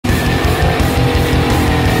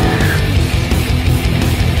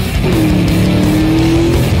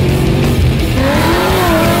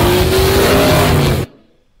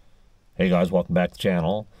Hey guys, welcome back to the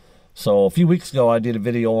channel. So a few weeks ago I did a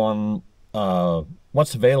video on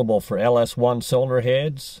what's available for LS1 cylinder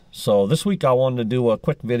heads. So this week I wanted to do a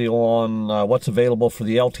quick video on what's available for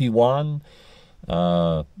the LT1,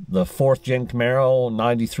 the 4th gen Camaro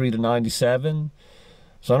 93 to 97.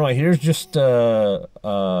 So anyway, here's just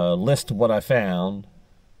a list of what I found.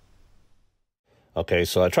 Okay,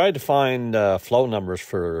 so I tried to find flow numbers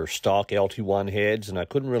for stock LT1 heads, and I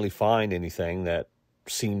couldn't really find anything that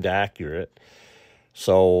seemed accurate.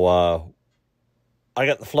 So I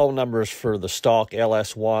got the flow numbers for the stock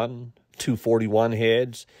LS1 241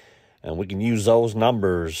 heads, and we can use those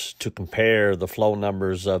numbers to compare the flow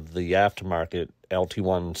numbers of the aftermarket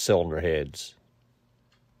LT1 cylinder heads.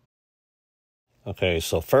 Okay,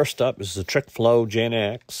 so first up is the Trick Flow Gen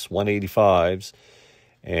X 185s,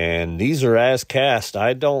 and these are as cast.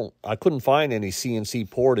 I couldn't find any CNC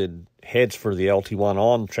ported heads for the LT1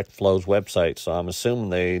 on Trick Flow's website, so I'm assuming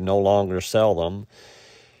they no longer sell them.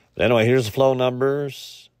 But anyway, here's the flow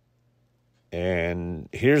numbers, and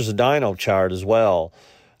here's the dyno chart as well.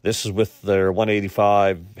 This is with their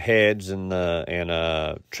 185 heads and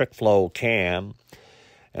a Trick Flow cam,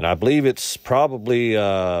 and I believe it's probably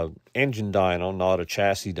engine dyno, not a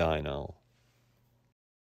chassis dyno.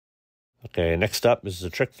 Okay, next up is the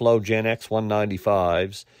Trick Flow Gen X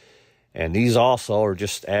 195s. And these also are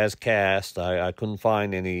just as cast. I couldn't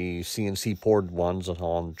find any CNC ported ones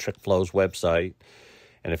on Trick Flow's website.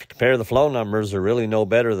 And if you compare the flow numbers, they're really no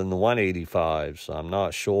better than the 185s. So I'm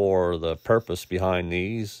not sure the purpose behind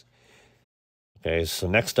these. Okay, so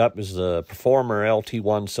next up is the Performer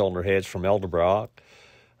LT1 cylinder heads from Eldebrock.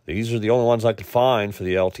 These are the only ones I could find for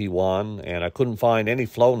the LT1, and I couldn't find any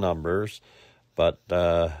flow numbers. But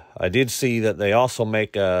I did see that they also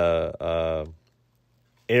make a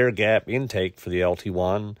air gap intake for the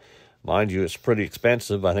LT1. Mind you, it's pretty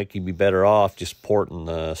expensive. I think you'd be better off just porting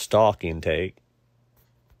the stock intake.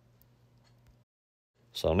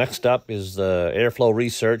 So next up is the Airflow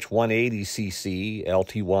Research 180cc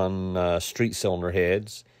LT1 street cylinder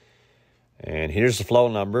heads. And here's the flow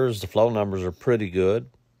numbers. The flow numbers are pretty good.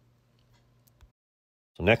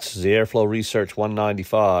 So next is the Airflow Research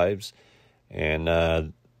 195s.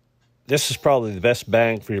 And this is probably the best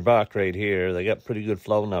bang for your buck right here. They got pretty good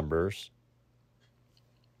flow numbers.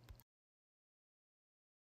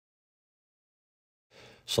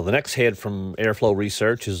 So the next head from Airflow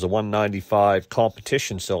Research is the 195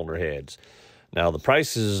 competition cylinder heads. Now the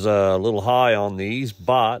price is a little high on these,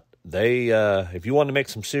 but they if you want to make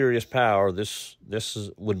some serious power, this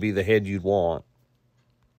would be the head you'd want.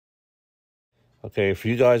 Okay, for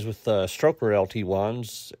you guys with stroker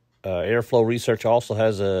LT1s, Airflow Research also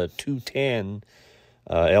has a 210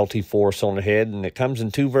 LT4 cylinder head, and it comes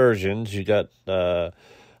in two versions. You got the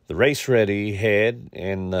race ready head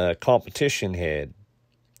and the competition head,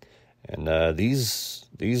 and these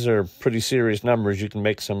are pretty serious numbers. You can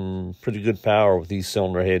make some pretty good power with these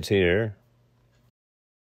cylinder heads here.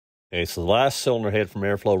 Okay, so the last cylinder head from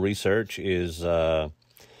Airflow Research is the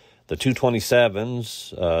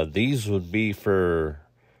 227s. These would be for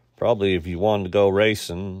probably if you wanted to go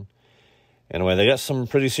racing. Anyway, they got some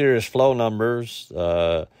pretty serious flow numbers.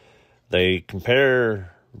 They compare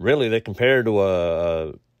to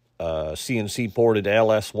a CNC ported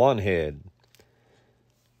LS1 head.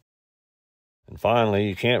 And finally,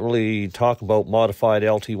 you can't really talk about modified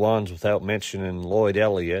LT1s without mentioning Lloyd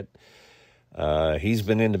Elliott. He's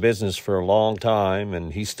been in the business for a long time,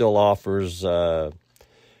 and he still offers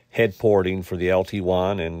head porting for the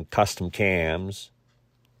LT1 and custom cams.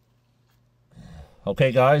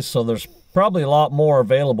 Okay, guys, so there's probably a lot more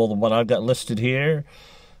available than what I've got listed here.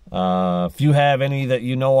 If you have any that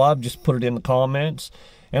you know of, just put it in the comments.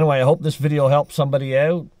 Anyway, I hope this video helped somebody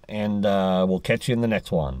out, and we'll catch you in the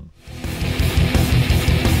next one.